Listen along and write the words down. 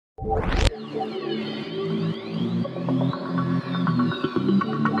What's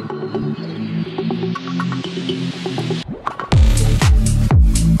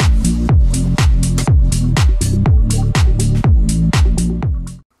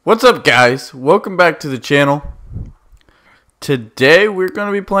up, guys? Welcome back to the channel. Today we're going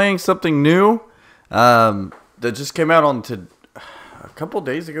to be playing something new that just came out on a couple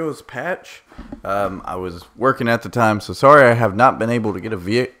days ago. It's patch. I was working at the time, so sorry I have not been able to get a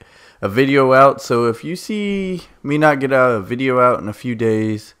video out. So if you see me not get a video out in a few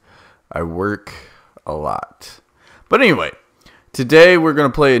days, I work a lot. But anyway, today we're going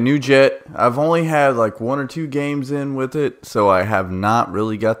to play a new jet. I've only had like 1 or 2 games in with it, so I have not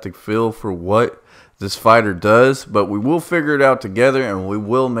really got the feel for what this fighter does, but we will figure it out together, and we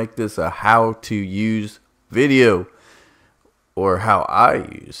will make this a how to use video, or how I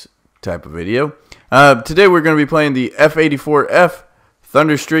use type of video. Today we're going to be playing the F-84F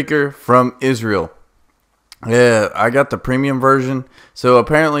Thunderstreaker from Israel. Yeah, I got the premium version. So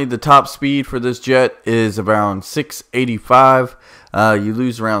apparently the top speed for this jet is around 685. You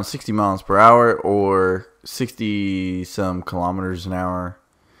lose around 60 miles per hour or 60 some kilometers an hour,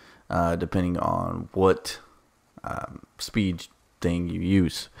 depending on what speed thing you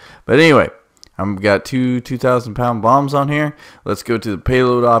use. But anyway, I've got two 2,000-pound bombs on here. Let's go to the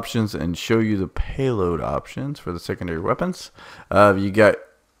payload options and show you the payload options for the secondary weapons. You got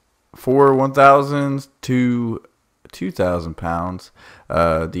 4 1,000s to 2,000 pounds.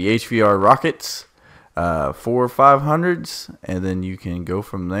 The HVR rockets, 4 500s, and then you can go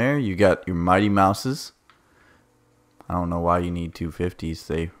from there. You got your Mighty Mouses. I don't know why you need 250s.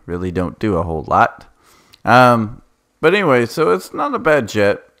 They really don't do a whole lot. But anyway, so it's not a bad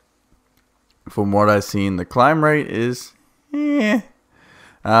jet from what I've seen. The climb rate is, it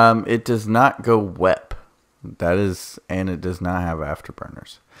does not go WEP. And it does not have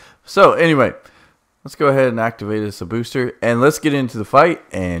afterburners. So anyway, let's go ahead and activate this booster, and let's get into the fight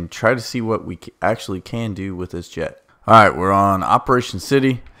and try to see what we actually can do with this jet. Alright, we're on Operation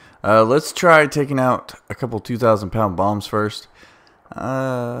City. Let's try taking out a couple 2,000-pound bombs first.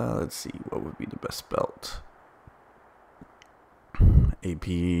 Let's see, what would be the best belt? AP,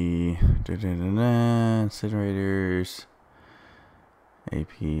 incinerators,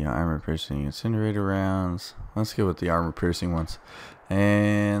 AP, armor piercing incinerator rounds. Let's go with the armor piercing ones.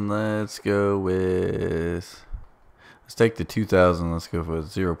 And let's go with, let's take the 2,000. Let's go with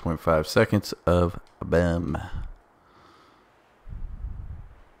 0.5 seconds of BAM.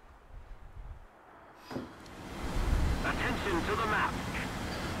 Attention to the map.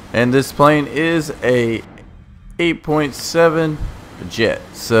 And this plane is a 8.7 jet.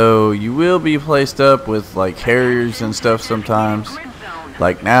 So you will be placed up with like Harriers and stuff sometimes,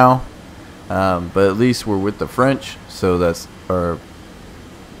 like now. But at least we're with the French, so that's our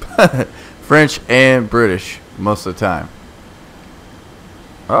French and British most of the time.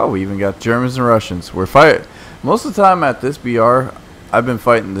 Oh, we even got Germans and Russians. We're fighting most of the time at this BR. I've been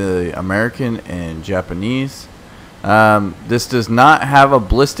fighting the American and Japanese. This does not have a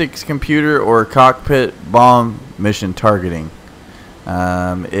ballistics computer or cockpit bomb mission targeting.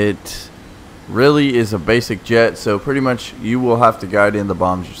 It really is a basic jet, so pretty much you will have to guide in the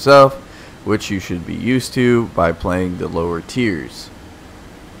bombs yourself, which you should be used to by playing the lower tiers.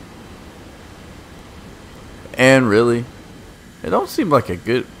 And really, it don't seem like a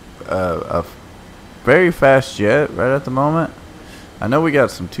good, a very fast jet right at the moment. I know we got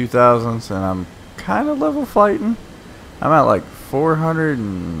some 2,000s, and I'm kind of level fighting. I'm at like 400,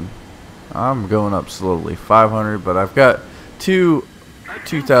 and I'm going up slowly, 500. But I've got 2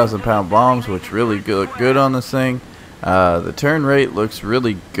 2,000-pound bombs, which really look good on this thing. The turn rate looks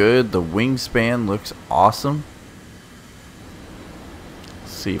really good. The wingspan looks awesome.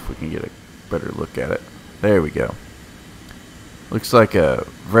 Let's see if we can get a better look at it. There we go. Looks like a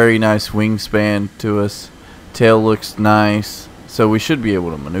very nice wingspan to us. Tail looks nice. So we should be able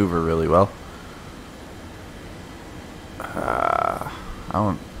to maneuver really well. I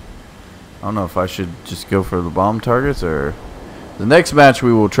don't know if I should just go for the bomb targets, or the next match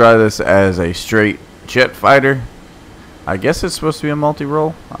we will try this as a straight jet fighter. I guess it's supposed to be a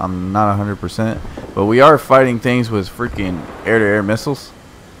multi-role. I'm not 100%, but we are fighting things with freaking air-to-air missiles.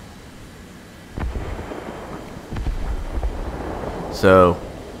 So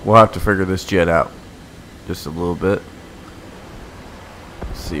we'll have to figure this jet out just a little bit.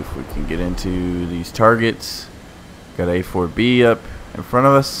 Let's see if we can get into these targets. Got A4B up in front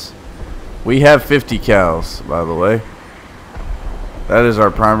of us. We have 50 cals, by the way. That is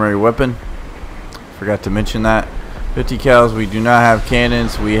our primary weapon. Forgot to mention that. 50 cals. We do not have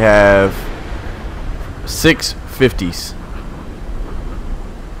cannons. We have 6 50s.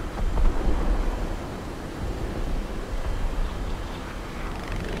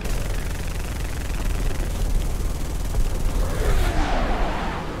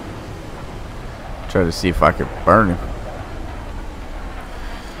 Try to see if I could burn him.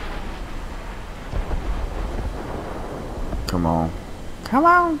 Come on. Come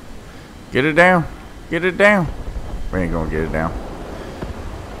on. Get it down. Get it down. We ain't gonna get it down.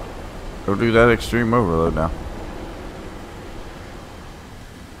 Don't do that extreme overload now.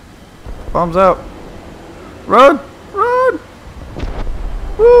 Bombs out. Run! Run!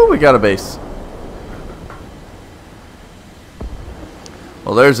 Woo! We got a base.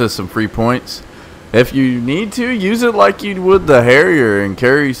 Well, there's some free points. If you need to, use it like you would the Harrier and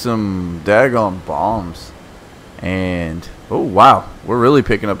carry some daggone bombs. And, oh wow, we're really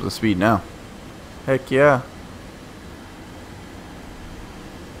picking up the speed now. Heck yeah.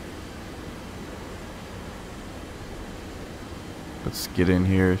 Let's get in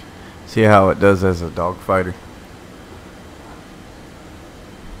here. See how it does as a dogfighter.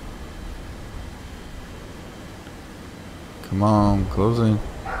 Come on, close in.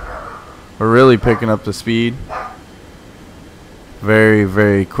 We're really picking up the speed very,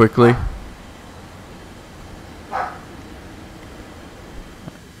 very quickly.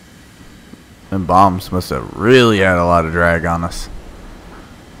 And bombs must have really had a lot of drag on us.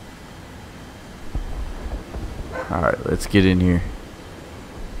 Alright, let's get in here.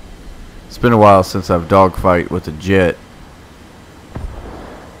 It's been a while since I've dogfight with a jet.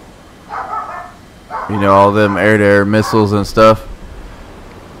 You know, all them air-to-air missiles and stuff.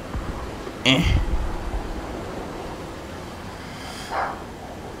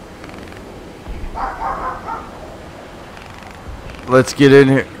 Let's get in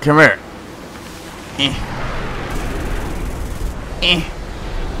here. Come here.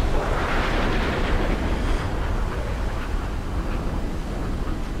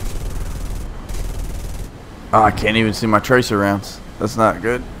 Oh, I can't even see my tracer rounds. That's not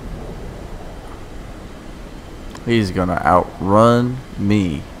good. He's gonna outrun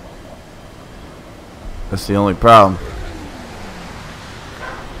me. That's the only problem.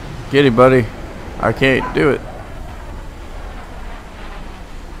 Get him, buddy. I can't do it.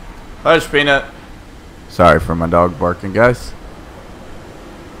 Hush, Peanut. Sorry for my dog barking, guys.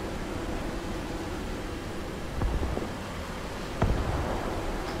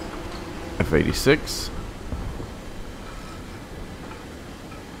 F-86.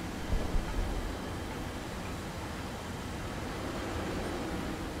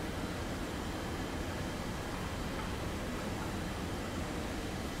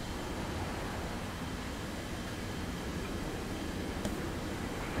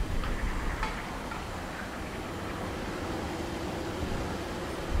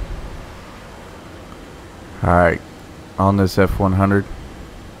 Alright, on this F-100.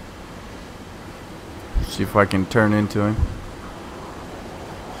 See if I can turn into him.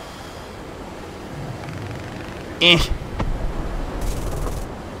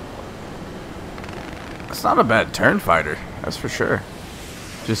 It's not a bad turn fighter, that's for sure.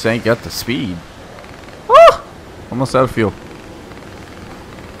 Just ain't got the speed. Woo! Almost out of fuel.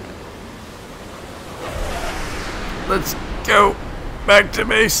 Let's go back to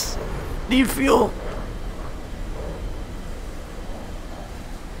base. Need fuel.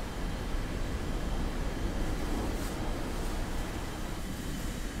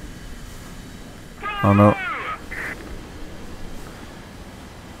 Oh no.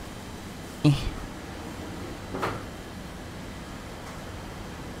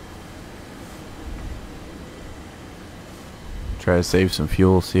 Try to save some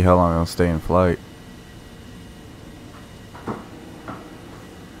fuel, see how long I'll stay in flight.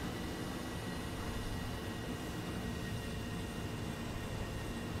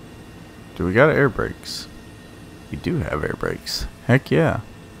 Do we got air brakes? We do have air brakes. Heck yeah.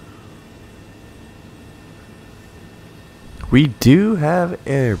 We do have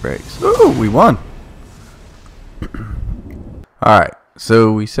air brakes. Ooh, we won. Alright,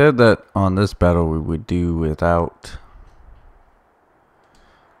 so we said that on this battle we would do without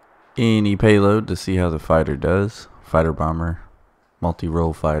any payload to see how the fighter does. Fighter bomber,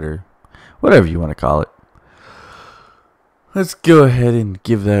 multi-role fighter, whatever you want to call it. Let's go ahead and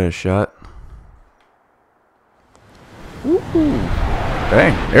give that a shot. Ooh.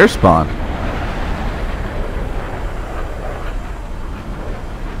 Dang, air spawn.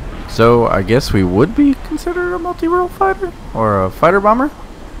 So I guess we would be considered a multi-role fighter or a fighter bomber.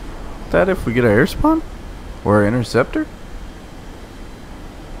 That if we get an air spawn or an interceptor.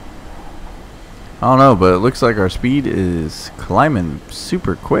 I don't know, but it looks like our speed is climbing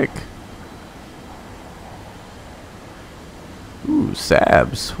super quick. Ooh,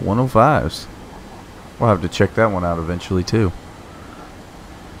 Sabs 105s. We'll have to check that one out eventually too.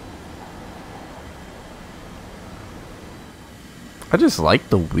 I just like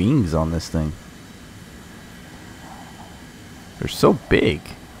the wings on this thing. They're so big.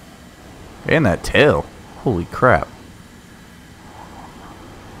 And that tail. Holy crap.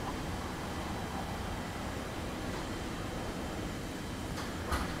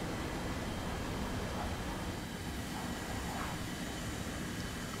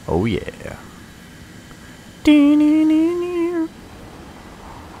 Oh yeah.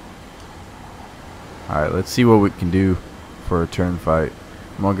 Alright, let's see what we can do for a turn fight.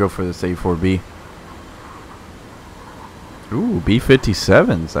 I'm gonna go for this A4B. Ooh,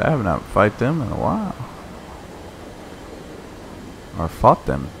 B-57s. I have not fight them in a while. Or fought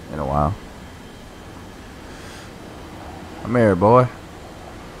them in a while. Come here, boy.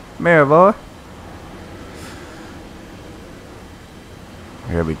 Come here, boy.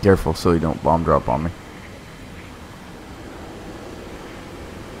 I gotta be careful so you don't bomb drop on me.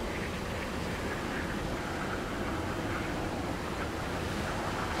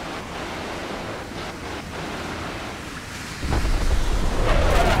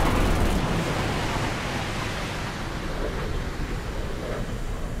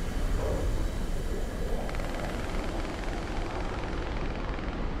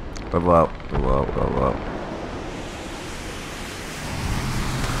 Level up, level up, level up.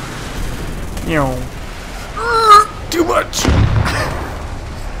 Too much.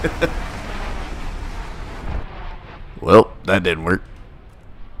 Well, that didn't work.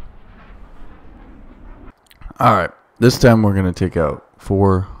 Alright, this time we're going to take out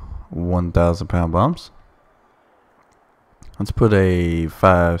 4 1,000-pound bombs. Let's put a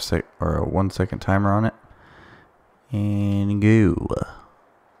 1 second timer on it. And go.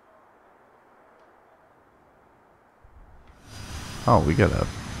 Oh, we got a...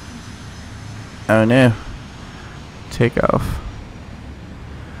 Oh no. Takeoff.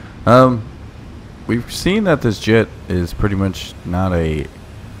 We've seen that this jet is pretty much not a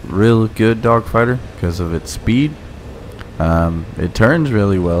real good dogfighter because of its speed. It turns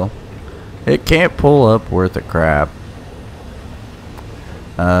really well. It can't pull up worth a crap.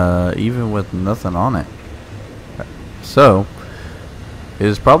 Even with nothing on it. So, it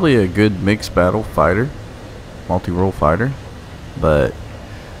is probably a good mixed battle fighter. Multi-role fighter. But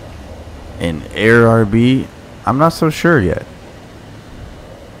in air RB, I'm not so sure yet.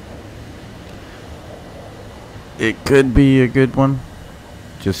 It could be a good one.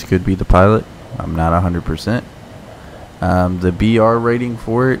 Just could be the pilot. I'm not 100%. The BR rating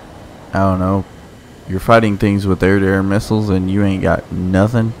for it, I don't know. You're fighting things with air-to-air missiles and you ain't got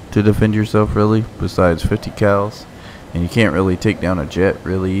nothing to defend yourself really besides 50 cals. And you can't really take down a jet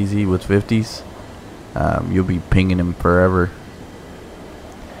really easy with 50s. You'll be pinging him forever.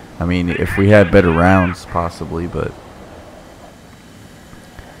 I mean, if we had better rounds, possibly, but...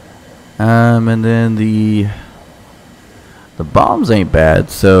 and then the bombs ain't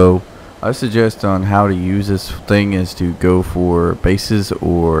bad, so I suggest on how to use this thing is to go for bases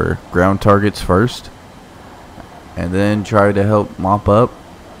or ground targets first. And then try to help mop up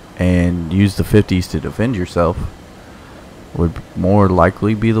and use the 50s to defend yourself. Would more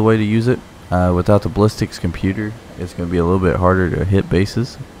likely be the way to use it. Without the ballistics computer, it's going to be a little bit harder to hit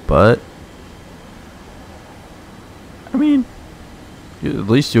bases. But, I mean, at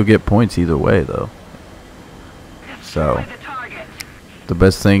least you'll get points either way, though. So, the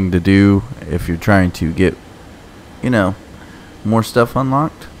best thing to do if you're trying to get, you know, more stuff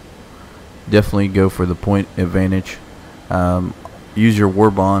unlocked, definitely go for the point advantage. Use your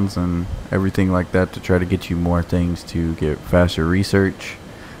war bonds and everything like that to try to get you more things to get faster research.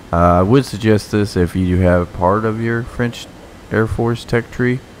 I would suggest this if you have part of your French Air Force tech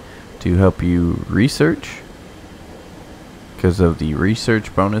tree to help you research, because of the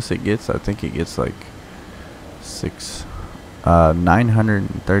research bonus it gets. I think it gets like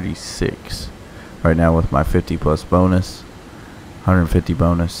 936 right now with my 50 plus bonus, 150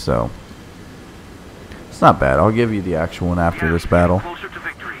 bonus, so it's not bad. I'll give you the actual one after this battle,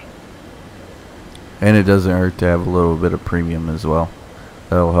 and it doesn't hurt to have a little bit of premium as well.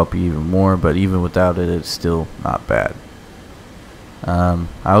 That'll help you even more, but even without it, it's still not bad. I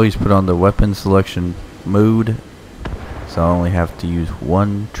always put on the weapon selection mode, so I only have to use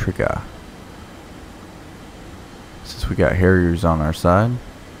one trigger. Since we got Harriers on our side.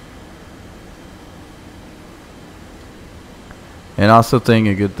 And also think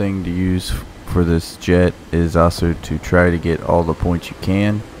a good thing to use for this jet is also to try to get all the points you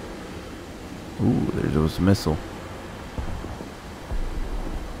can. Ooh, there was a missile.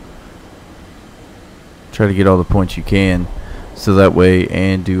 Try to get all the points you can, so that way,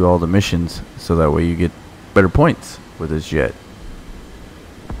 and do all the missions, so that way you get better points with this jet.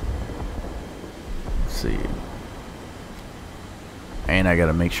 Let's see. And I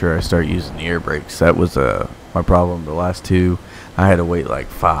gotta make sure I start using the air brakes. That was my problem the last two. I had to wait like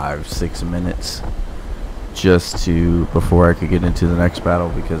 5-6 minutes just before I could get into the next battle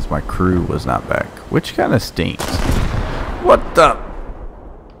because my crew was not back, which kind of stinks. What the?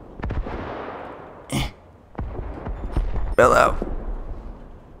 Fell out.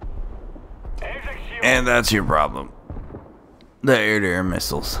 And that's your problem. The air-to-air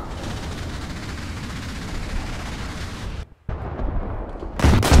missiles.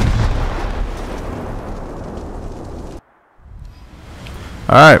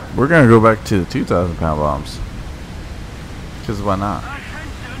 Alright, we're going to go back to the 2,000 pound bombs. Because why not?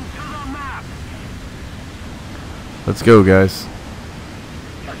 Let's go, guys.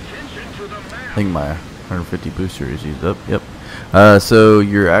 I think my 150 booster is used up. Yep. So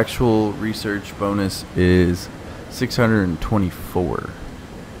your actual research bonus is 624.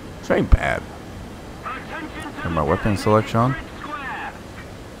 Which ain't bad. Have my weapon selection on.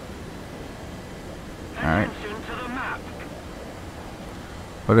 Alright.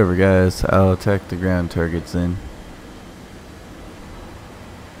 Whatever, guys. I'll attack the ground targets then.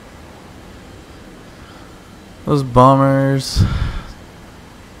 Those bombers.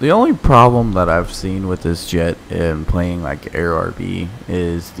 The only problem that I've seen with this jet and playing like Air RB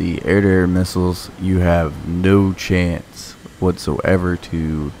is the air-to-air missiles. You have no chance whatsoever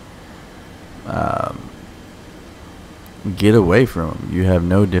to get away from them. You have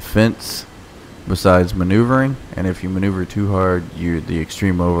no defense besides maneuvering, and if you maneuver too hard, the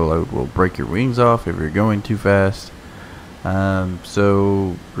extreme overload will break your wings off if you're going too fast.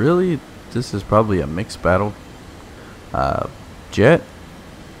 So really, this is probably a mixed battle jet.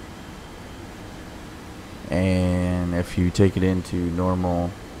 And if you take it into normal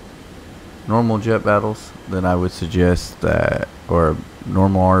jet battles, then I would suggest that, or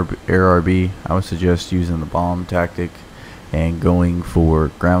normal air RB, I would suggest using the bomb tactic and going for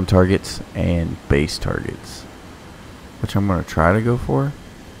ground targets and base targets, which I'm going to try to go for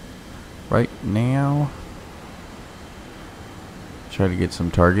right now. Try to get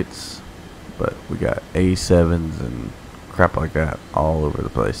some targets, but we got A7s and crap like that all over the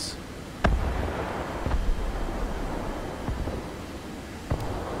place.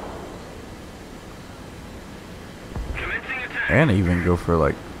 And even go for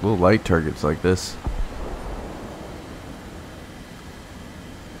like little light targets like this.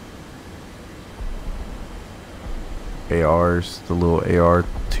 ARs, the little AR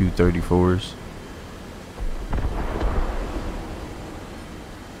 234s.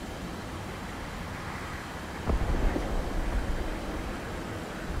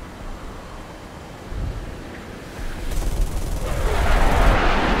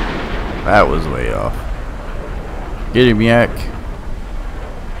 That was way off. Get him, yak.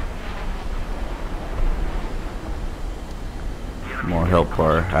 More help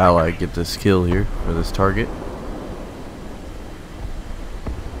our ally get this kill here for this target.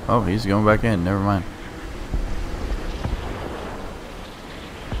 Oh, he's going back in. Never mind.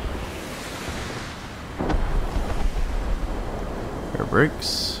 Air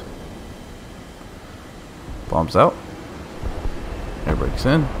brakes. Bombs out. Air brakes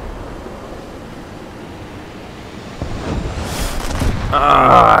in.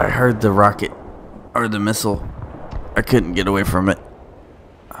 Ah, I heard the rocket or the missile. I couldn't get away from it.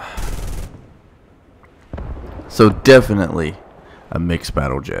 So definitely a mixed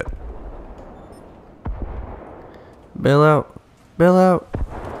battle jet. Bail out. Bail out.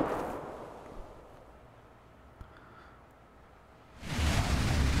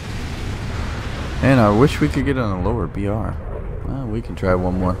 And I wish we could get on a lower BR. Well, we can try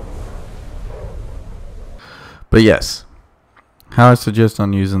one more. But yes. How I suggest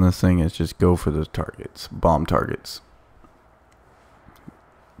on using this thing is just go for the targets, bomb targets.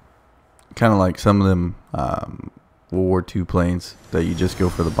 Kind of like some of them World War II planes that you just go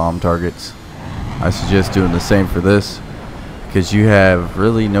for the bomb targets. I suggest doing the same for this because you have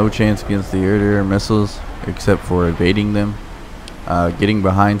really no chance against the air-to-air missiles except for evading them. Getting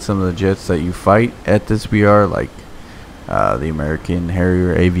behind some of the jets that you fight at this BR, like the American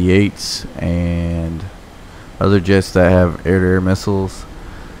Harrier AV-8s and other jets that have air-to-air missiles,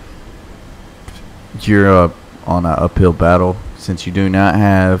 you're on an uphill battle. Since you do not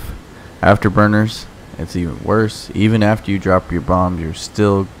have afterburners, it's even worse. Even after you drop your bombs, you're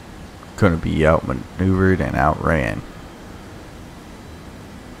still going to be outmaneuvered and outran.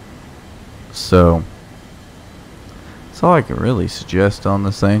 So that's all I can really suggest on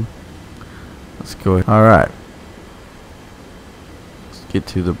this thing. Let's go ahead. Alright, let's get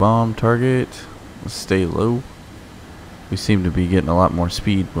to the bomb target. Let's stay low. We seem to be getting a lot more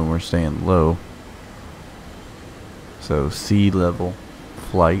speed when we're staying low. So sea level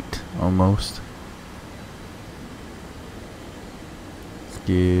flight almost.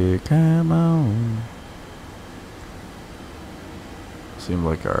 Yeah, come on. Seems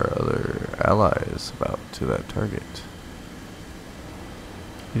like our other ally is about to that target.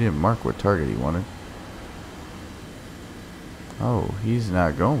 He didn't mark what target he wanted. Oh, he's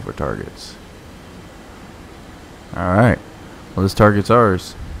not going for targets. Alright. Well, this target's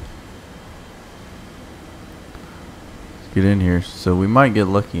ours. Let's get in here. So we might get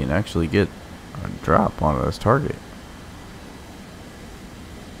lucky and actually get a drop on this target.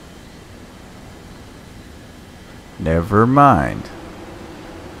 Never mind.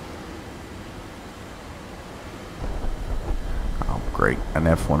 Oh, great. An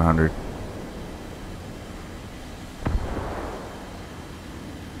F-100.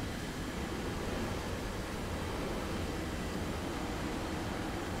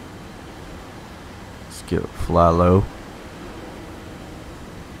 Let's get fly low.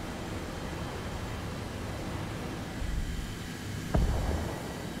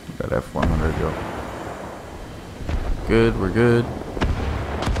 Got F-100 go. Good, we're good.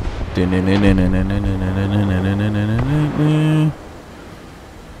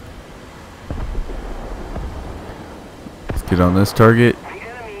 Let's get on this target.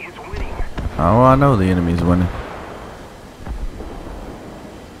 Oh, I know the enemy's winning.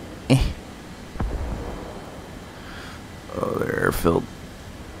 Oh, they're airfield.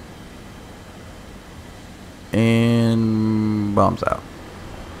 And bombs out.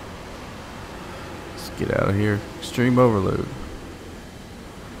 Get out of here. Extreme overload.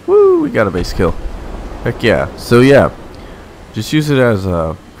 Woo, we got a base kill. Heck yeah. So yeah, just use it as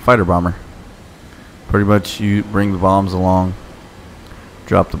a fighter bomber. Pretty much you bring the bombs along,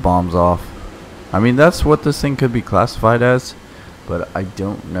 drop the bombs off. I mean, that's what this thing could be classified as, but I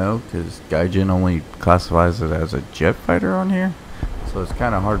don't know because Gaijin only classifies it as a jet fighter on here. So it's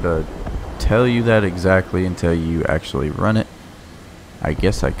kind of hard to tell you that exactly until you actually run it. I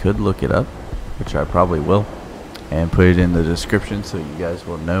guess I could look it up, which I probably will, and put it in the description so you guys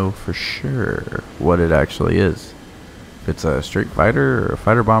will know for sure what it actually is. If it's a straight fighter or a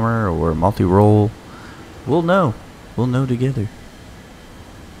fighter bomber or a multi-role, we'll know. We'll know together.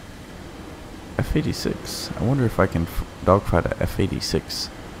 F-86. I wonder if I can dogfight a F-86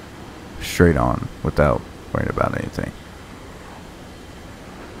 straight on without worrying about anything.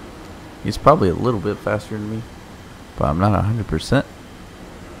 He's probably a little bit faster than me, but I'm not 100%.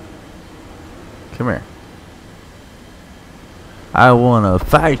 Come here. I wanna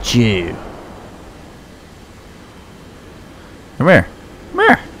fight you. Come here. Come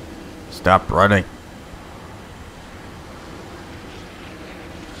here. Stop running.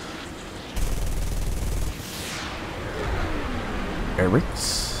 Air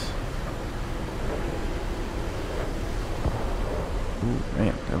brakes. Ooh,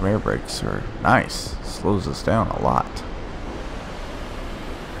 man, them air brakes are nice. Slows us down a lot.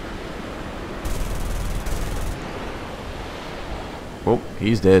 Oh,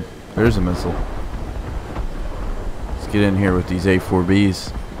 he's dead. There's a missile. Let's get in here with these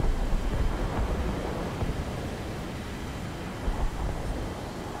A4Bs.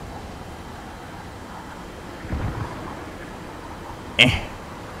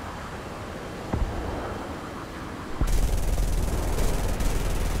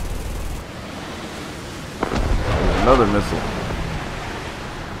 There's another missile.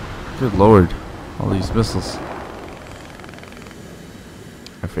 Good lord. All these missiles.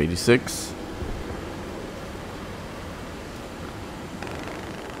 F-86.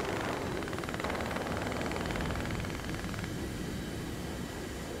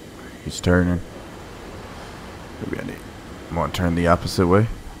 He's turning. Maybe I want to turn the opposite way.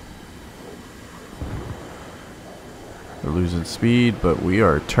 We're losing speed, but we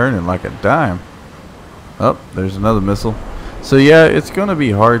are turning like a dime. Oh, there's another missile. So yeah, it's gonna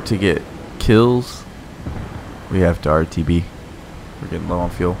be hard to get kills. We have to RTB. We're getting low on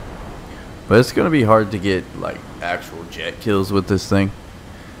fuel, but it's gonna be hard to get like actual jet kills with this thing,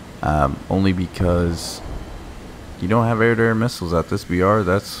 only because you don't have air-to-air missiles at this BR.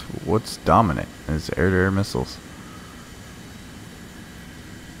 That's what's dominant, is air-to-air missiles.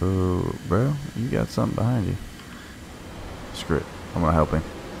 Oh, bro, you got something behind you. Screw it, I'm gonna help him.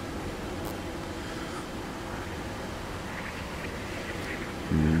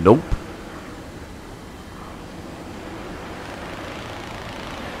 Nope.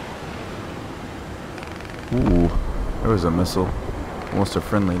 Ooh, there was a missile. Almost a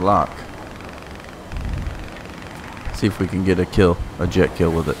friendly lock. See if we can get a kill, a jet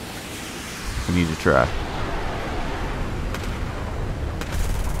kill with it. We need to try.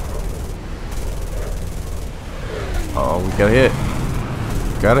 Oh, we got a hit.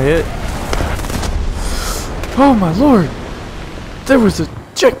 Got a hit. Oh my lord. There was a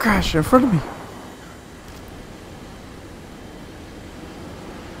jet crash in front of me.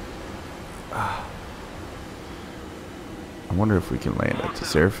 I wonder if we can land at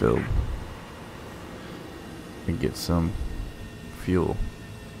this airfield and get some fuel.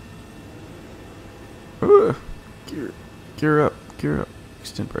 Gear up,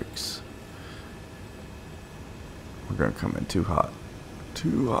 extend brakes. We're gonna come in too hot.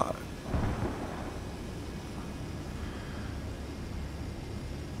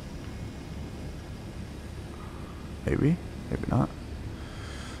 Maybe not.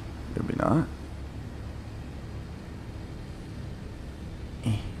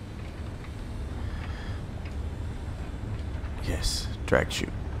 Yes, drag chute.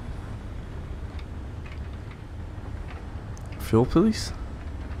 Fuel, please.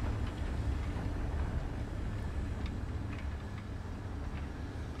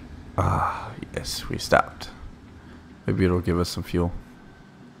 Yes, we stopped. Maybe it'll give us some fuel.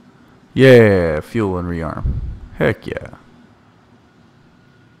 Yeah, fuel and rearm. Heck yeah.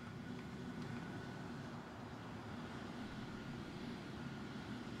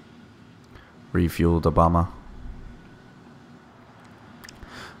 Refuel the bomber.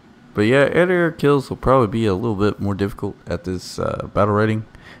 But yeah, air-to-air kills will probably be a little bit more difficult at this battle rating,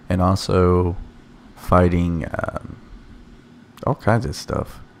 and also fighting all kinds of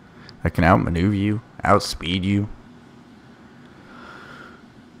stuff that can outmaneuver you, outspeed you.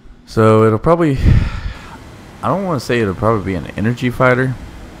 So it'll probably, I don't want to say it'll probably be an energy fighter,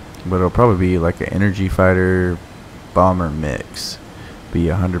 but it'll probably be like an energy fighter bomber mix. Be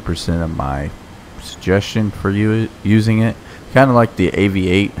 100% of my suggestion for you using it. Kind of like the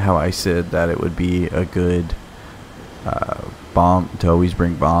AV-8, how I said that it would be a good bomb to always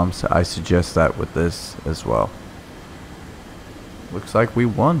bring bombs. I suggest that with this as well. Looks like we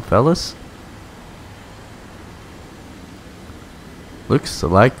won, fellas. Looks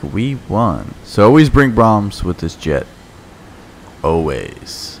like we won. So always bring bombs with this jet.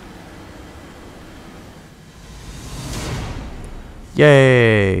 Always.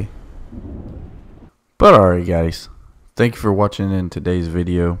 Yay! But alright, guys. Thank you for watching in today's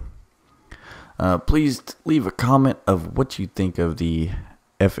video. Please leave a comment of what you think of the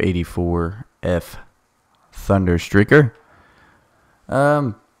F-84F Thunderstreaker.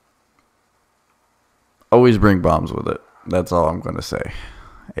 Always bring bombs with it. That's all I'm going to say.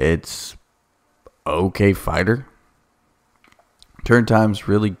 It's okay fighter. Turn time's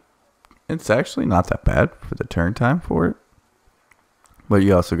really, it's actually not that bad for the turn time for it. But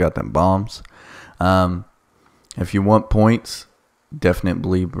you also got them bombs. If you want points,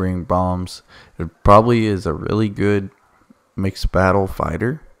 definitely bring bombs. It probably is a really good mixed battle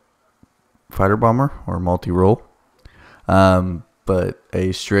fighter bomber or multi-role. But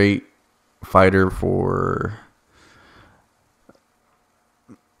a straight fighter for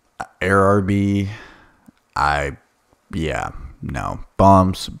air RB, no.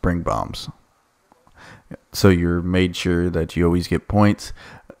 Bombs, bring bombs. So you're made sure that you always get points.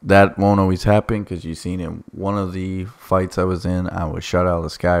 That won't always happen because you've seen in one of the fights I was in, I was shot out of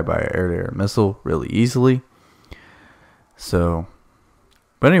the sky by an air-to-air missile really easily. So,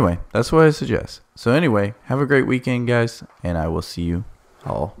 but anyway, that's what I suggest. So anyway, have a great weekend, guys, and I will see you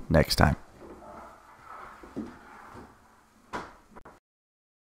all next time.